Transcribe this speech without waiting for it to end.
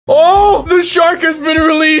Oh, the shark has been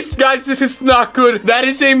released. Guys, this is not good. That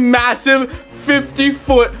is a massive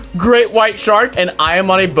 50-foot great white shark, and I am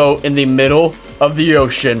on a boat in the middle of the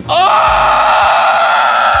ocean.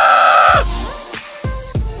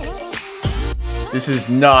 This is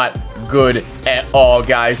not good at all,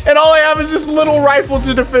 guys. And all I have is this little rifle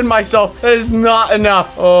to defend myself. That is not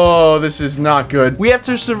enough. Oh, this is not good. We have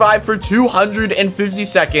to survive for 250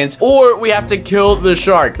 seconds, or we have to kill the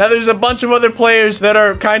shark. Now, there's a bunch of other players that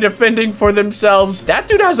are kind of fending for themselves. That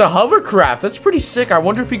dude has a hovercraft. That's pretty sick. I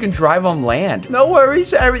wonder if he can drive on land. No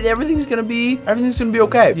worries. Everything's gonna be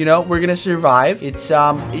okay. You know, we're gonna survive. It's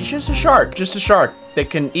just a shark. Just a shark that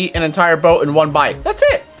can eat an entire boat in one bite. That's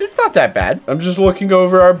it. It's not that bad. I'm just looking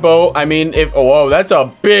over our boat. I mean, oh, whoa, that's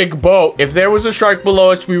a big boat. If there was a shark below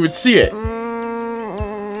us, we would see it.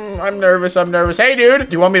 I'm nervous. Hey, dude, do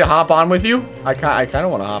you want me to hop on with you? I kind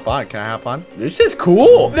of want to hop on. Can I hop on? This is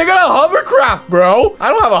cool. They got a hovercraft, bro. I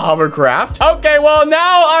don't have a hovercraft. Okay, well,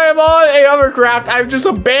 now I am on a hovercraft. I've just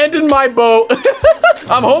abandoned my boat.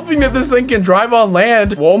 I'm hoping that this thing can drive on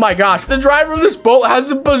land. Oh my gosh. The driver of this boat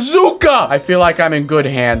has a bazooka. I feel like I'm in good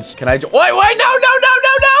hands. Can I wait, no.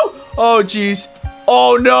 Oh, geez.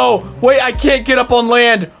 Oh, no. Wait, I can't get up on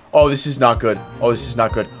land. Oh, this is not good. Oh, this is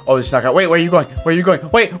not good. Wait, where are you going?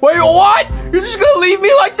 Wait, what? You're just gonna leave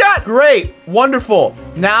me like that? Great. Wonderful.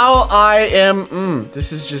 Now I am,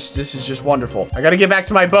 this is just wonderful. I gotta get back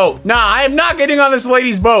to my boat. Nah, I am not getting on this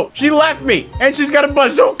lady's boat. She left me, and she's got a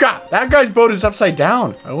bazooka. That guy's boat is upside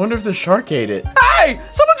down. I wonder if the shark ate it. Hey,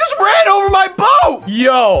 someone just ran over my boat.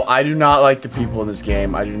 Yo, I do not like the people in this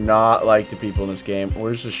game.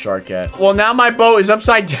 Where's the shark at? Well, now my boat is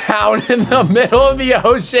upside down in the middle of the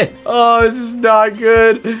ocean. Oh, this is not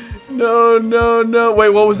good. No. Wait,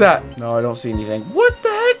 what was that? No, I don't see anything. What the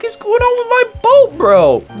heck is going on with my boat,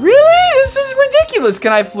 bro? Really? This is ridiculous.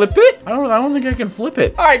 Can I flip it? I don't think I can flip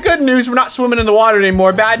it. All right, good news. We're not swimming in the water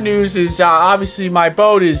anymore. Bad news is obviously my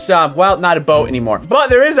boat is, well, not a boat anymore. But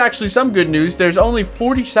there is actually some good news. There's only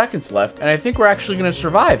 40 seconds left, and I think we're actually going to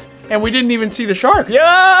survive. And we didn't even see the shark.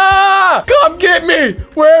 Yeah! Come get me!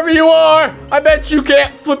 Wherever you are! I bet you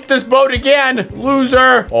can't flip this boat again,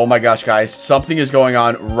 loser! Oh my gosh, guys. Something is going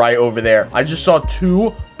on right over there. I just saw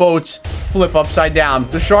 2 boats flip upside down.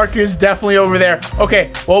 The shark is definitely over there. Okay,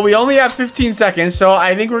 well, we only have 15 seconds, so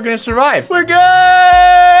I think we're gonna survive. We're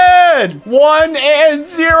good! 1 and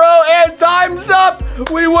 0, and time's up!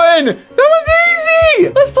 We win! That was easy!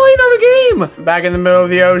 Let's play another game! Back in the middle of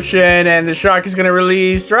the ocean, and the shark is gonna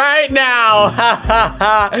release right now! Ha ha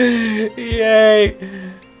ha! Yay!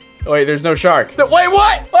 Oh, wait, there's no shark. Wait,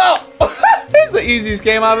 what? Oh! This is the easiest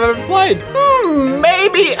game I've ever played.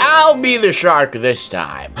 Maybe I'll be the shark this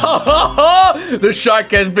time. The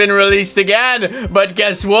shark has been released again, but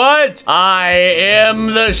guess what? I am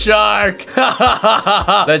the shark.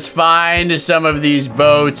 Let's find some of these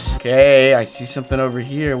boats. Okay, I see something over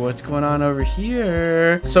here. What's going on over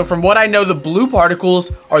here? So from what I know, the blue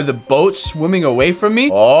particles are the boats swimming away from me.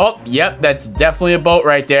 Oh, yep, that's definitely a boat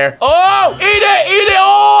right there. Oh, eat it, eat it.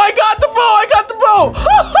 Oh, I got the boat, I got the boat.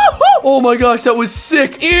 Oh my gosh, that was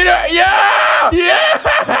sick. Eat it, yeah,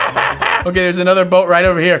 yeah. Okay, there's another boat right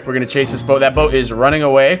over here. We're gonna chase this boat. That boat is running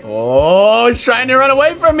away. Oh, it's trying to run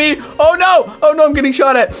away from me. Oh no, I'm getting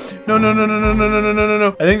shot at. No.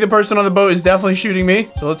 I think the person on the boat is definitely shooting me.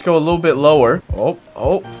 So let's go a little bit lower. Oh,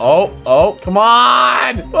 come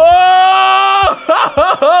on. Oh,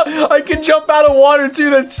 I can jump out of water too.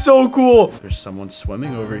 That's so cool. There's someone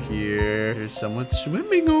swimming over here. Who's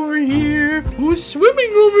swimming over here? Who's swimming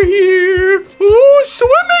over here?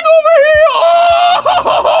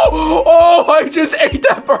 Oh, I just ate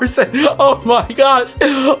that person. Oh my gosh.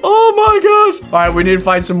 All right, we need to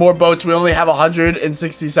find some more boats. We only have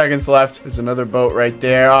 160 seconds left. There's another boat right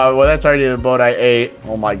there. Well, that's already the boat I ate.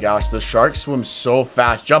 Oh my gosh, the shark swims so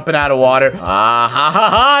fast, jumping out of water.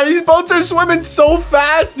 These boats are swimming so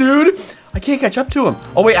fast, dude. I can't catch up to him.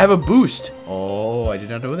 Oh wait, I have a boost. Oh, I did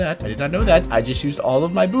not know that. I just used all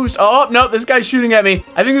of my boost. Oh no, this guy's shooting at me.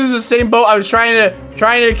 I think this is the same boat I was trying to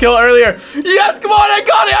kill earlier. Yes, come on, I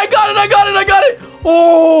got it.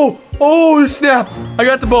 Oh snap. I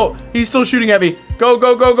got the boat. He's still shooting at me. Go.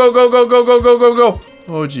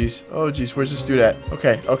 Oh geez, where's this dude at?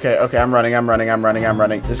 Okay, I'm running.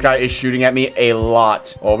 This guy is shooting at me a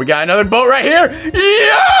lot. Oh, we got another boat right here.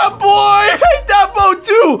 Yeah, boy, I hate that boat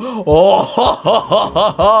too.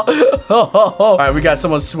 All right, we got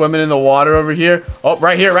someone swimming in the water over here. Oh,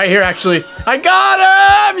 right here, actually. I got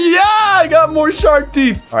him. Yeah, I got more shark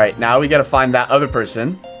teeth. All right, now we got to find that other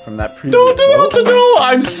person from that previous boat.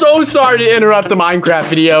 I'm so sorry to interrupt the Minecraft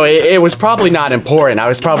video. It was probably not important. I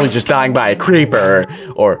was probably just dying by a creeper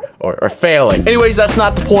or failing. Anyways, that's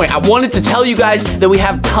not the point. I wanted to tell you guys that we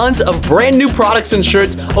have tons of brand new products and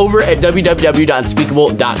shirts over at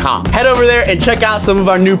www.unspeakable.com. Head over there and check out some of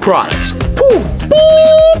our new products.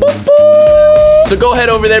 So go head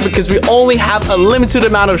over there because we only have a limited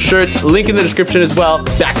amount of shirts. Link in the description as well.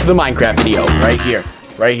 Back to the Minecraft video. Right here.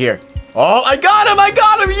 Right here. Oh, I got him! I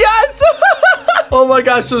got him! Yes! Oh my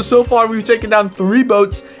gosh, so far we've taken down 3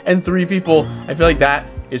 boats and 3 people. I feel like that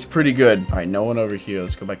is pretty good. All right, no one over here.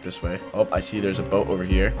 Let's go back this way. Oh, I see there's a boat over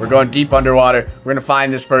here. We're going deep underwater. We're gonna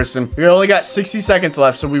find this person. We only got 60 seconds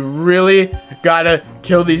left, so we really gotta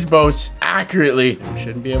kill these boats accurately. You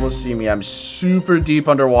shouldn't be able to see me. I'm super deep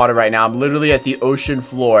underwater right now. I'm literally at the ocean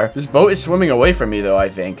floor. This boat is swimming away from me, though, I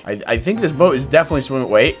think. I think this boat is definitely swimming.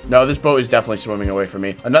 Wait, no, this boat is definitely swimming away from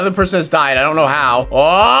me. Another person has died. I don't know how.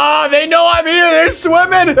 Oh, they know I'm here. They're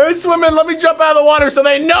swimming. They're swimming. Let me jump out of the water so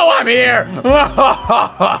they know I'm here.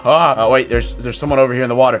 Oh, wait, there's someone over here in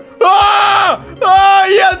the water. Ah! Oh,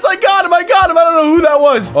 yes, I got him. I got him. I don't know who that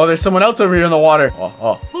was. Oh, there's someone else over here in the water.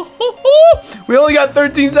 We only got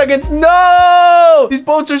 13 seconds. No! These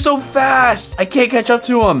boats are so fast. I can't catch up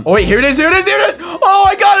to them. Oh, wait, here it is. Here it is. Here it is. Oh,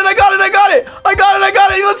 I got it. I got it. I got it. I got it. I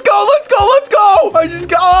got it. Let's go. Let's go. Let's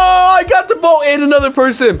go. I got the boat and another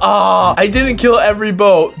person. I didn't kill every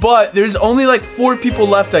boat, but there's only like 4 people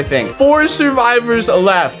left, I think. 4 survivors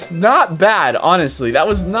left. Not bad, honestly. That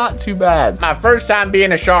was not too bad. My first time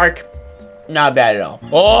being a shark. Not bad at all.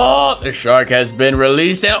 Oh, the shark has been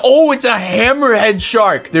released. And oh, it's a hammerhead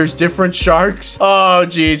shark. There's different sharks. Oh,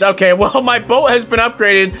 geez. Okay, well, my boat has been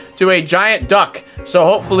upgraded to a giant duck. So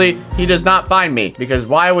hopefully he does not find me. Because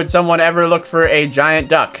why would someone ever look for a giant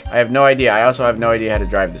duck? I have no idea. I also have no idea how to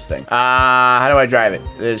drive this thing. How do I drive it?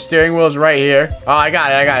 The steering wheel's right here. Oh, I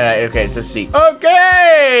got it. I got it. Okay, so seat.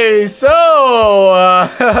 Okay, so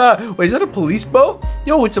wait, is that a police boat?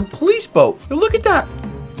 Yo, it's a police boat. Yo, look at that.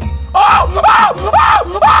 Oh! Oh! Oh!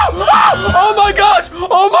 Oh! Oh! Oh my gosh!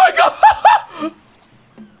 Oh my god!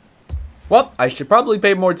 Well, I should probably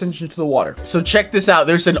pay more attention to the water. So check this out.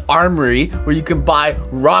 There's an armory where you can buy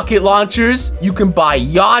rocket launchers. You can buy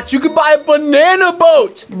yachts. You can buy a banana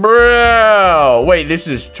boat. Bro. Wait, this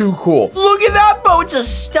is too cool. Look at that boat. It's a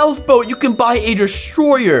stealth boat. You can buy a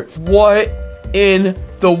destroyer. What in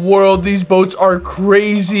the world? These boats are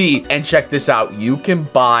crazy. And check this out. You can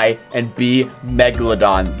buy and be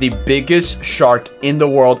Megalodon, the biggest shark in the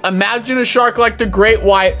world. Imagine a shark like the great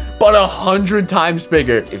white, but 100 times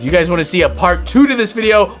bigger. If you guys want to see a part 2 to this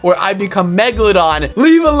video where I become Megalodon,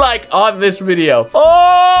 leave a like on this video.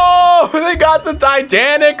 Oh, they got the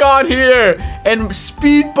Titanic on here and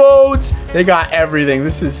speedboats. They got everything.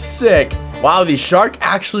 This is sick. Wow, the shark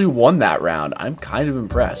actually won that round. I'm kind of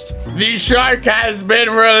impressed. The shark has been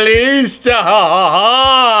released.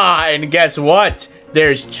 And guess what?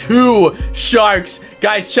 There's 2 sharks.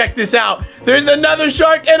 Guys, check this out. There's another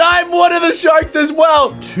shark, and I'm one of the sharks as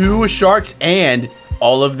well. 2 sharks, and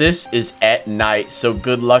all of this is at night. So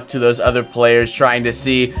good luck to those other players trying to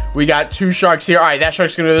see. We got 2 sharks here. All right, that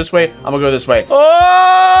shark's gonna go this way. I'm gonna go this way.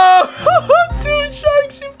 Oh, 2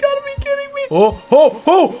 sharks. You've got to be kidding me. Oh,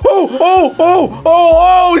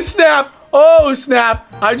 snap. Oh, snap.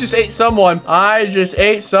 I just ate someone. I just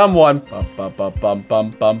ate someone.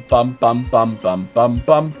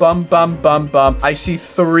 I see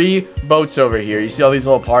 3 boats over here. You see all these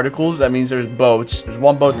little particles? That means there's boats. There's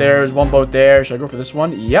 1 boat there. There's 1 boat there. Should I go for this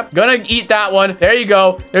one? Yep. Gonna eat that one. There you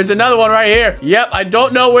go. There's another one right here. Yep. I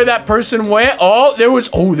don't know where that person went. Oh, there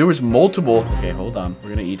was multiple. Okay, hold on. We're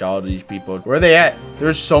gonna eat all of these people. Where are they at?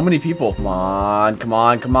 There's so many people. Come on. Come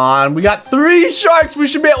on. Come on. We got 3 sharks. We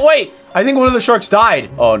should be... Wait. I think one of the sharks died.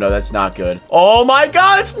 Oh, no, that's not good. Oh, my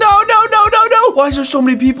gosh. No. Why is there so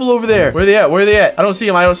many people over there? Where are they at? Where are they at? I don't see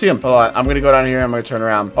them. I don't see them. Hold on. I'm going to go down here. I'm going to turn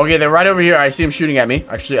around. Okay, they're right over here. I see them shooting at me.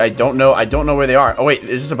 Actually, I don't know. I don't know where they are. Oh, wait.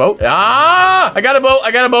 Is this a boat? Ah! I got a boat.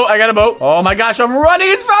 I got a boat. I got a boat. Oh, my gosh. I'm running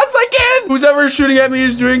as fast as I can. Who's ever shooting at me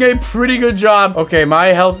is doing a pretty good job. Okay, my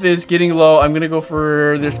health is getting low. I'm going to go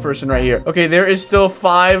for this person right here. Okay, there is still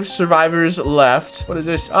 5 survivors left. What is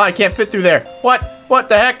this? Oh, I can't fit through there. What? What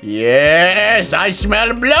the heck? Yes, I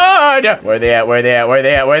smell blood. Where are they at? Where are they at? Where are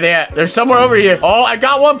they at? Where are they at? They're somewhere over here. Oh, I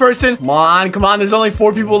got 1 person. Come on, come on. There's only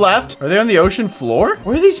 4 people left. Are they on the ocean floor?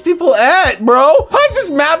 Where are these people at, bro? How is this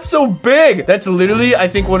map so big? That's literally, I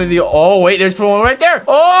think, one of the... Oh, wait, there's one right there.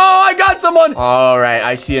 Oh, I got someone. All right,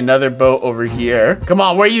 I see another boat over here. Come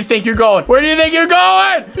on, where do you think you're going? Where do you think you're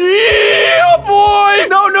going? Yeah, boy.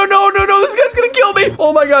 No. This guy's gonna kill me.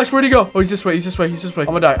 Oh my gosh, where'd he go? Oh, he's this way. He's this way.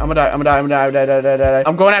 I'm gonna die.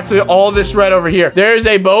 I'm going after all this red over here. There's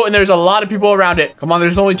a boat and there's a lot of people around it. Come on,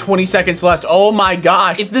 there's only 20 seconds left. Oh my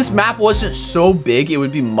gosh. If this map wasn't so big, it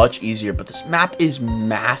would be much easier, but this map is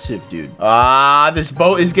massive, dude. This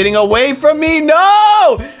boat is getting away from me.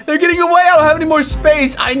 No, they're getting away. I don't have any more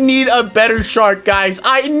space. I need a better shark, guys.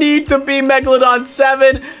 I need to be Megalodon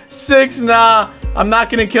 7, 6. Nah, I'm not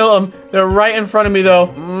gonna kill them. They're right in front of me,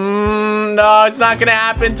 though. No, it's not gonna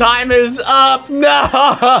happen. Time is up. No.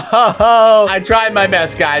 I tried my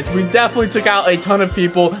best, guys. We definitely took out a ton of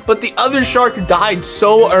people, but the other shark died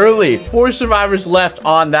so early. 4 survivors left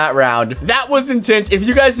on that round. That was intense. If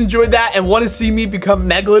you guys enjoyed that and want to see me become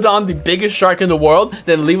Megalodon, the biggest shark in the world,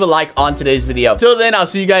 then leave a like on today's video. Till then, I'll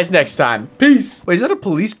see you guys next time. Peace. Wait, is that a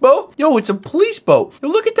police boat? Yo, it's a police boat. Yo,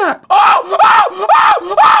 look at that. Oh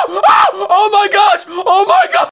my gosh. Oh my gosh.